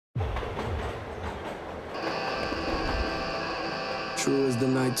True as the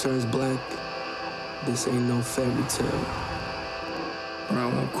night turns black, this ain't no fairy tale. But I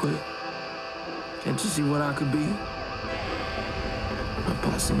won't quit. Can't you see what I could be? A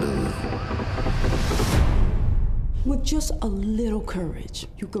possibility. With just a little courage,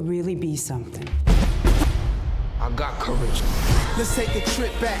 you could really be something. I got courage. Let's take a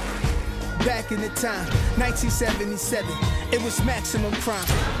trip back. Back in the time, 1977. It was maximum crime.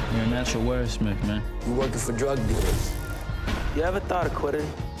 You're a natural wordsmith, man. You working for drug dealers. You ever thought of quitting?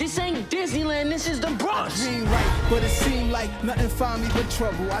 This ain't Disneyland, this is the Bronx. Dream right, but it seemed like nothing found me but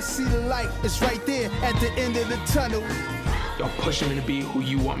trouble. I see the light, it's right there at the end of the tunnel. Y'all pushing me to be who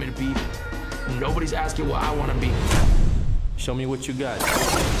you want me to be. Nobody's asking what I want to be. Show me what you got.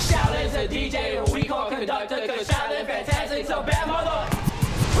 Shaolin's a DJ, we call conductor, cause Shaolin fantastic, so bad mother.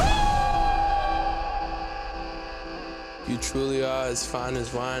 You truly are as fine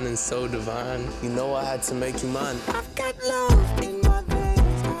as wine and so divine. You know I had to make you mine. I've got love in my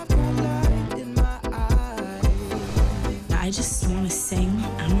veins, I've got light in my eyes. I just want to sing.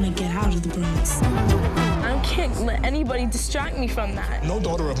 I want to get out of the Bronx. I can't let anybody distract me from that. No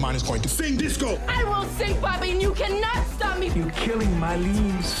daughter of mine is going to sing disco. I will sing, Bobby, and you cannot stop me. You're killing my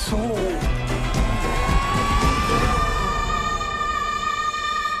lean soul.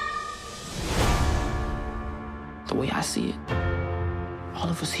 The way I see it, all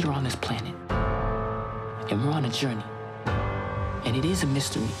of us here on this planet, and we're on a journey, and it is a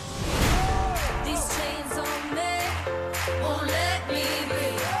mystery. These chains on me won't let me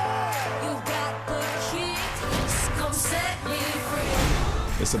be. You've got the keys, come set me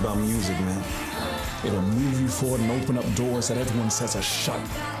free. It's about music, man. It'll move you forward and open up doors that everyone says are shut.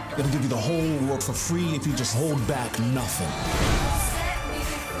 It'll give you the whole world for free if you just hold back nothing.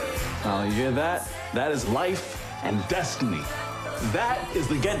 Oh, you hear that? That is life and destiny. That is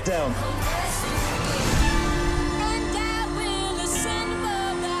the Get Down.